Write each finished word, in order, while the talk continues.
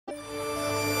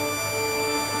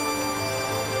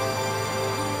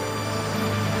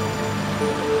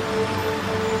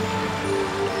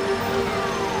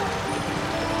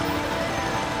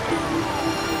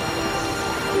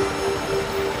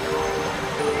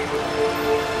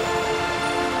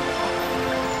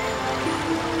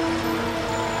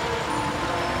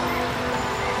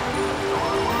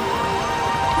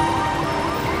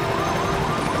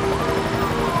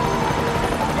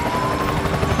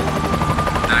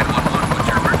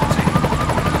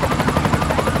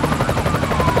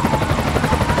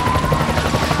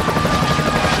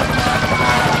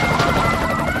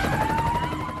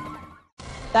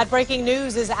That breaking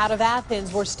news is out of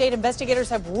Athens, where state investigators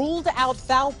have ruled out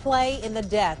foul play in the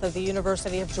death of the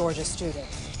University of Georgia student.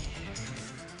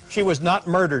 She was not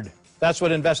murdered. That's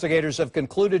what investigators have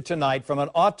concluded tonight from an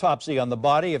autopsy on the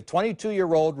body of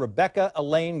 22-year-old Rebecca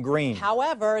Elaine Greene.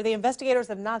 However, the investigators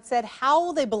have not said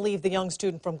how they believe the young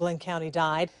student from Glenn County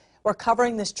died. We're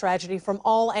covering this tragedy from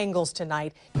all angles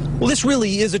tonight. Well, this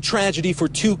really is a tragedy for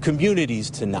two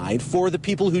communities tonight. For the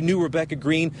people who knew Rebecca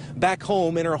Greene back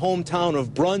home in her hometown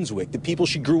of Brunswick, the people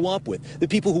she grew up with, the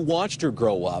people who watched her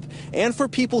grow up, and for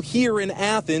people here in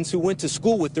Athens who went to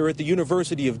school with her at the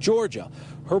University of Georgia.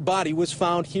 Her body was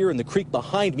found here in the creek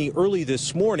behind me early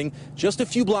this morning, just a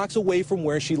few blocks away from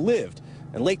where she lived.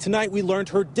 And late tonight, we learned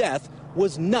her death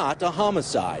was not a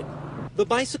homicide. The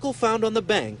bicycle found on the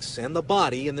banks and the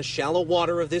body in the shallow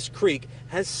water of this creek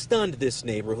has stunned this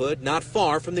neighborhood not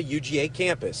far from the UGA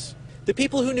campus. The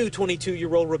people who knew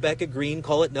 22-year-old Rebecca Greene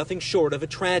call it nothing short of a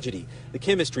tragedy. The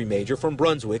chemistry major from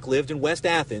Brunswick lived in West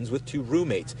Athens with two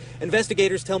roommates.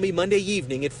 Investigators tell me Monday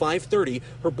evening at 5:30,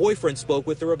 her boyfriend spoke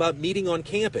with her about meeting on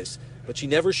campus, but she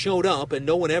never showed up and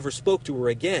no one ever spoke to her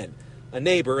again. A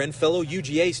neighbor and fellow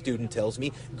UGA student tells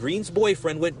me Greene's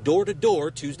boyfriend went door to door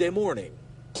Tuesday morning.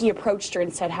 He approached her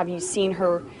and said, "Have you seen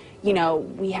her? You know,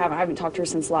 I haven't talked to her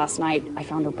since last night. I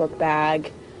found her book bag,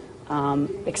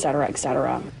 et cetera, et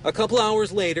cetera." A couple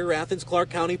hours later, Athens-Clarke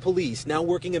County Police, now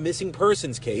working a missing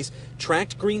persons case,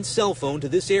 tracked Greene's cell phone to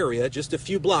this area just a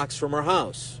few blocks from her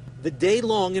house. The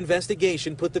day-long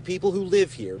investigation put the people who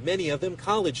live here, many of them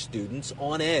college students,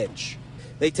 on edge.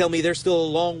 They tell me they're still a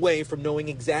long way from knowing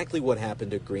exactly what happened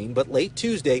to Greene, but late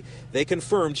Tuesday, they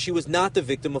confirmed she was not the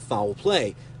victim of foul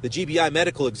play. The GBI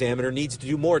medical examiner needs to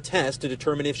do more tests to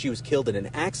determine if she was killed in an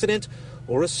accident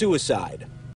or a suicide.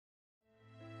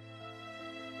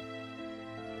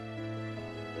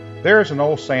 There is an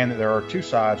old saying that there are two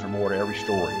sides or more to every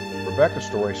story. Rebecca's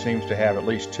story seems to have at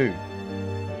least two.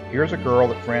 Here's a girl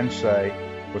that friends say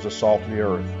was a salt of the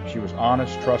earth. She was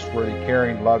honest, trustworthy,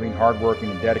 caring, loving, hardworking,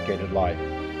 and dedicated to life.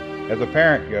 As a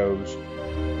parent goes,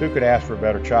 who could ask for a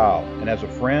better child? And as a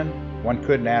friend, one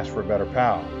couldn't ask for a better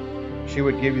pal. She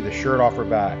would give you the shirt off her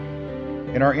back.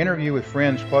 In our interview with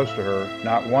friends close to her,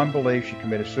 not one believed she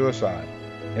committed suicide.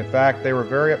 In fact, they were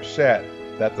very upset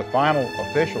that the final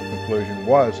official conclusion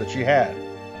was that she had.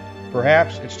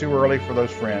 Perhaps it's too early for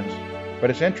those friends, but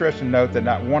it's interesting to note that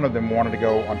not one of them wanted to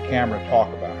go on camera and talk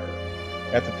about her.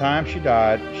 At the time she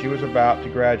died, she was about to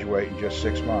graduate in just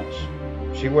 6 months.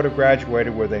 She would have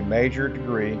graduated with a major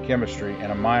degree in chemistry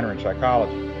and a minor in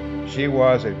psychology. She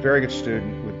was a very good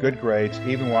student with good grades,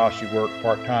 even while she worked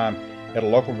part-time at a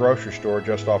local grocery store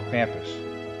just off campus.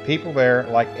 People there,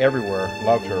 like everywhere,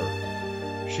 loved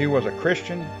her. She was a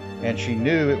Christian, and she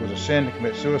knew it was a sin to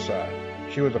commit suicide.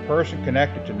 She was a person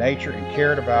connected to nature and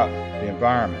cared about the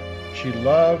environment. She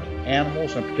loved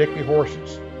animals and particularly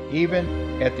horses.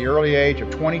 Even at the early age of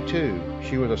 22,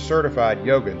 she was a certified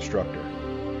yoga instructor.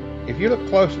 If you look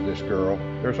close at this girl,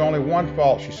 there's only one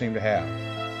fault she seemed to have.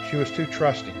 She was too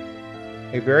trusting.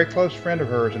 A very close friend of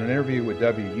hers in an interview with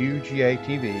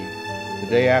WUGA-TV the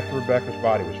day after Rebecca's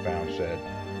body was found said,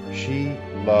 "She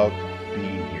loved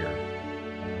being here."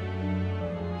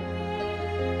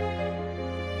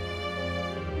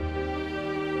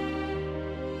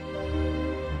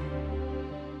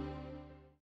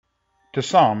 To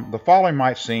some, the following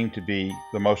might seem to be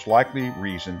the most likely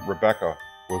reason Rebecca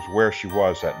was where she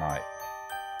was that night.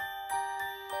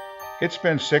 It's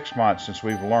been 6 months since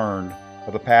we've learned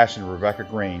of the passing of Rebecca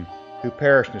Greene, who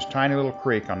perished in this tiny little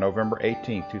creek on November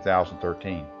 18,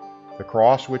 2013. The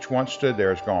cross which once stood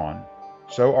there is gone.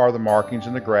 So are the markings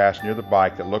in the grass near the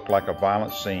bike that looked like a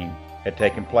violent scene had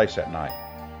taken place that night.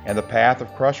 And the path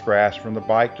of crushed grass from the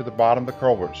bike to the bottom of the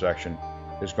culvert section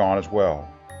is gone as well.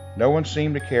 No one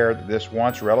seemed to care that this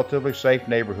once relatively safe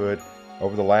neighborhood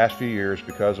over the last few years,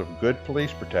 because of good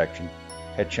police protection,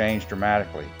 had changed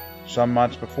dramatically. Some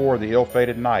months before the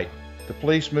ill-fated night, the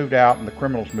police moved out and the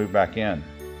criminals moved back in.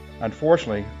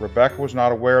 Unfortunately, Rebecca was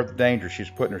not aware of the danger she was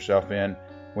putting herself in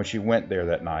when she went there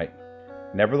that night.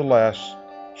 Nevertheless,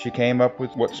 she came up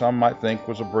with what some might think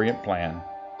was a brilliant plan.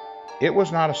 It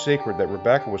was not a secret that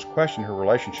Rebecca was questioning her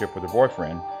relationship with her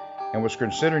boyfriend and was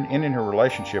considering ending her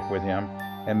relationship with him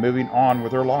and moving on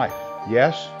with her life.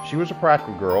 Yes, she was a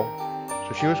practical girl,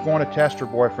 so she was going to test her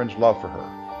boyfriend's love for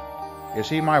her. Is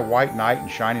he my white knight in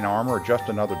shining armor or just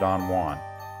another Don Juan?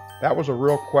 That was a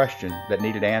real question that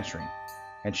needed answering,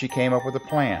 and she came up with a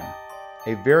plan,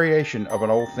 a variation of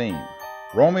an old theme.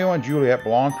 Romeo and Juliet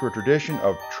belonged to a tradition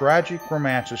of tragic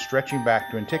romances stretching back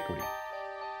to antiquity.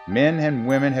 Men and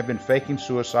women have been faking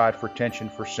suicide for attention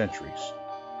for centuries.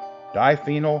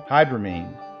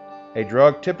 Diphenylhydramine a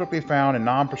drug typically found in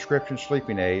non-prescription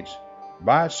sleeping aids.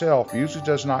 By itself usually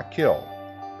does not kill,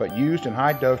 but used in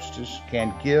high dosages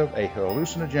can give a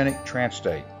hallucinogenic trance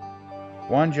state.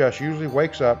 One just usually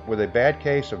wakes up with a bad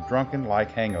case of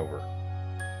drunken-like hangover.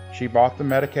 She bought the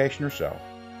medication herself.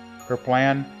 Her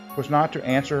plan was not to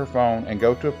answer her phone and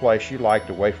go to a place she liked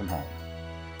away from home.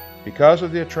 Because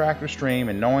of the attractive stream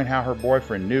and knowing how her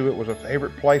boyfriend knew it was a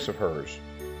favorite place of hers,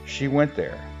 she went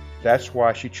there. That's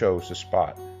why she chose the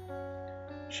spot.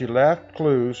 She left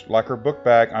clues like her book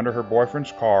bag under her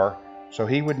boyfriend's car so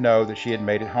he would know that she had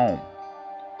made it home.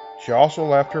 She also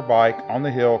left her bike on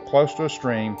the hill close to a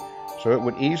stream so it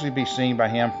would easily be seen by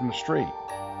him from the street.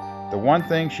 The one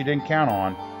thing she didn't count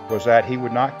on was that he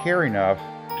would not care enough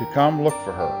to come look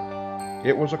for her.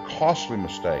 It was a costly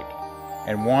mistake,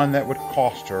 and one that would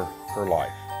cost her her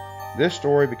life. This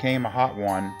story became a hot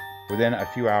one within a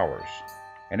few hours,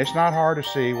 and it's not hard to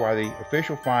see why the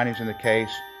official findings in the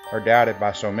case are doubted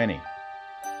by so many.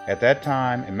 At that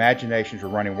time, imaginations were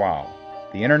running wild.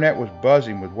 The internet was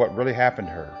buzzing with what really happened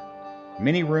to her.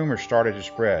 Many rumors started to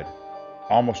spread.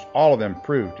 Almost all of them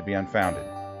proved to be unfounded.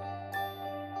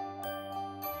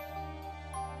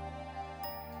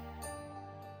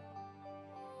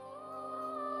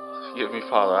 Forgive me,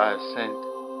 Father, I have sinned.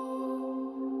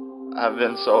 I've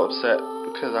been so upset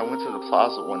because I went to the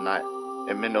plaza one night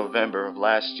in mid-November of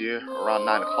last year, around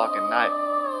 9 o'clock at night,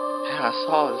 and I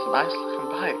saw this nice-looking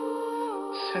bike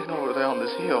sitting over there on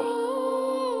this hill.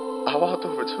 I walked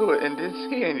over to it and didn't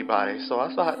see anybody, so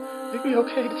I thought it'd be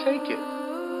okay to take it.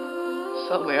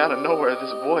 Suddenly, out of nowhere,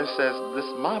 this voice says, "This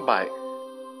is my bike,"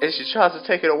 and she tries to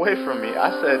take it away from me. I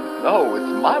said, "No,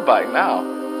 it's my bike now."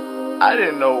 I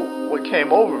didn't know what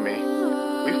came over me.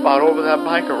 We fought over that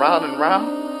bike around and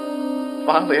round.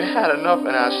 Finally, I had enough,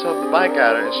 and I shoved the bike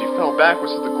at her, and she fell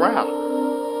backwards to the ground.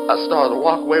 I started to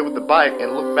walk away with the bike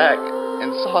and looked back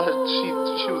and saw that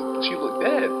she looked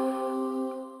dead.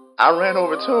 I ran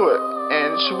over to her,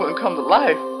 and she wouldn't come to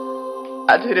life.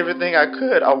 I did everything I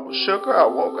could. I shook her, I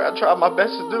woke her, I tried my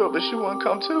best to do it, but she wouldn't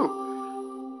come to.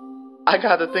 I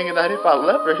got to thinking that if I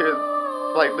left her here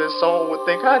like this, someone would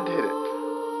think I did it.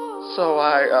 So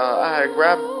I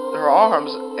grabbed her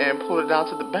arms and pulled her down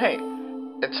to the bank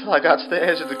until I got to the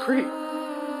edge of the creek.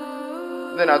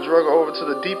 Then I drug her over to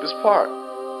the deepest part.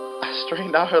 I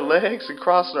straightened out her legs and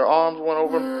crossed her arms one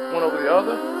over the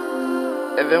other.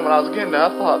 And then when I was getting there, I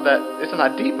thought that it's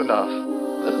not deep enough.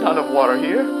 There's not enough water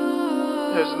here.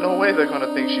 There's no way they're going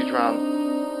to think she drowned.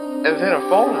 And then her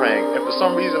phone rang, and for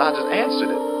some reason I just answered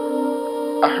it.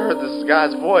 I heard this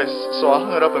guy's voice, so I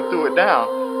hung it up and threw it down.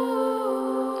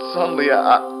 Suddenly,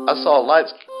 I saw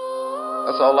lights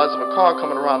of a car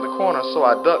coming around the corner, so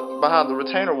I ducked behind the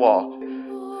retainer wall.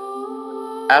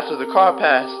 After the car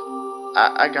passed,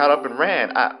 I got up and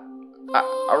ran. I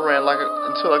ran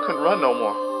until I couldn't run no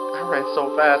more. I ran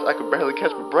so fast I could barely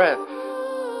catch my breath.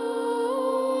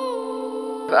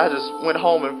 I just went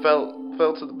home and fell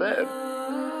to the bed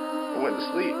and went to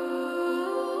sleep.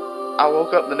 I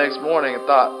woke up the next morning and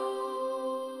thought,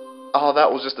 oh,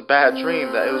 that was just a bad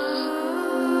dream. That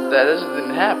this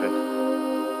didn't happen.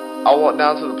 I walked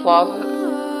down to the plaza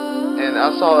and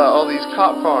I saw that all these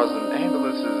cop cars and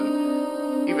ambulances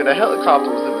and even a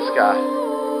helicopter was in the sky.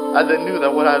 I then knew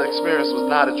that what I'd experienced was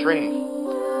not a dream,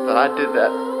 that I did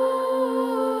that.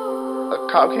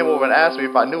 A cop came over and asked me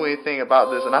if I knew anything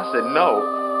about this, and I said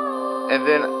no. And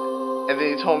then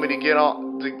he told me to get off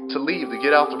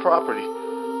the property.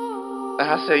 And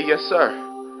I said, yes, sir.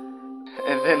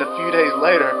 And then a few days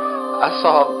later, I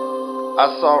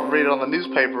saw read on the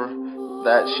newspaper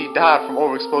that she died from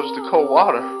overexposure to cold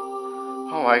water.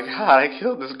 Oh my God, I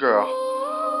killed this girl.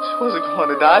 She wasn't going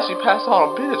to die. She passed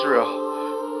on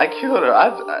Benadryl. I killed her.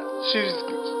 I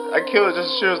killed her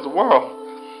just as sure as the world.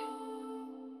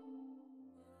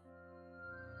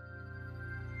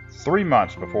 3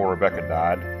 months before Rebecca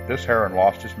died, this heron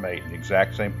lost his mate in the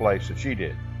exact same place that she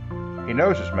did. He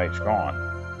knows his mate's gone,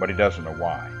 but he doesn't know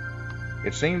why.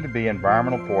 It seemed to be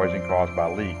environmental poisoning caused by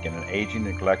a leak in an aging,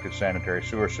 neglected sanitary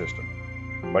sewer system.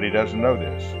 But he doesn't know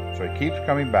this, so he keeps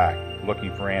coming back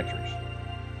looking for answers.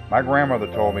 My grandmother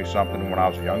told me something when I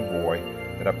was a young boy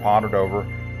that I pondered over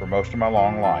for most of my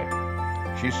long life.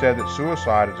 She said that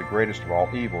suicide is the greatest of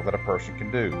all evil that a person can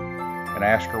do, and I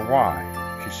asked her why.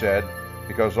 She said,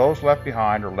 because those left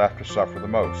behind are left to suffer the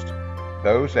most.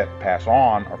 Those that pass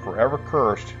on are forever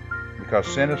cursed because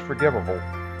sin is forgivable,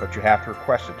 but you have to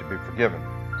request it to be forgiven.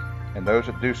 And those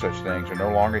that do such things are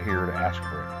no longer here to ask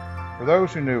for it. For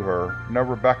those who knew her, know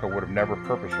Rebecca would have never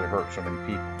purposely hurt so many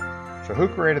people. So who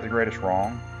created the greatest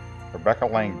wrong? Rebecca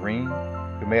Lane Greene,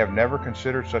 who may have never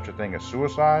considered such a thing as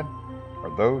suicide,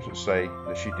 or those that say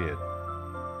that she did?